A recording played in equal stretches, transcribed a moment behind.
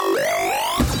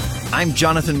I'm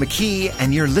Jonathan McKee,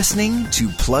 and you're listening to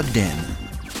Plugged In.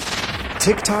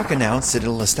 TikTok announced that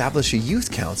it'll establish a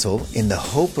youth council in the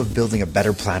hope of building a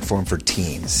better platform for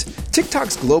teens.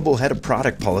 TikTok's global head of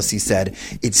product policy said,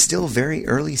 it's still very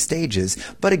early stages,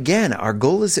 but again, our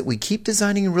goal is that we keep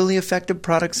designing really effective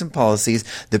products and policies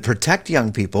that protect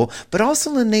young people, but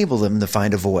also enable them to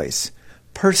find a voice.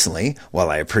 Personally, while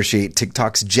I appreciate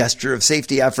TikTok's gesture of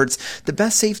safety efforts, the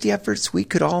best safety efforts we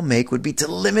could all make would be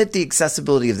to limit the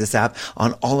accessibility of this app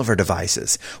on all of our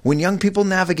devices. When young people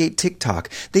navigate TikTok,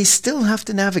 they still have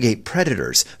to navigate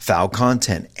predators, foul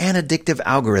content, and addictive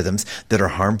algorithms that are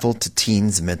harmful to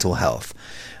teens' mental health.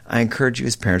 I encourage you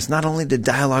as parents not only to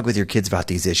dialogue with your kids about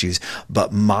these issues,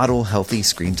 but model healthy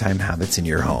screen time habits in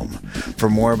your home. For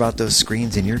more about those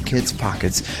screens in your kids'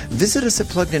 pockets, visit us at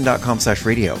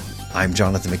pluggedin.com/radio. I'm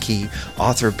Jonathan McKee,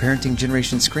 author of Parenting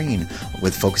Generation Screen,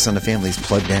 with Focus on the Family's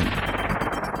Plugged In.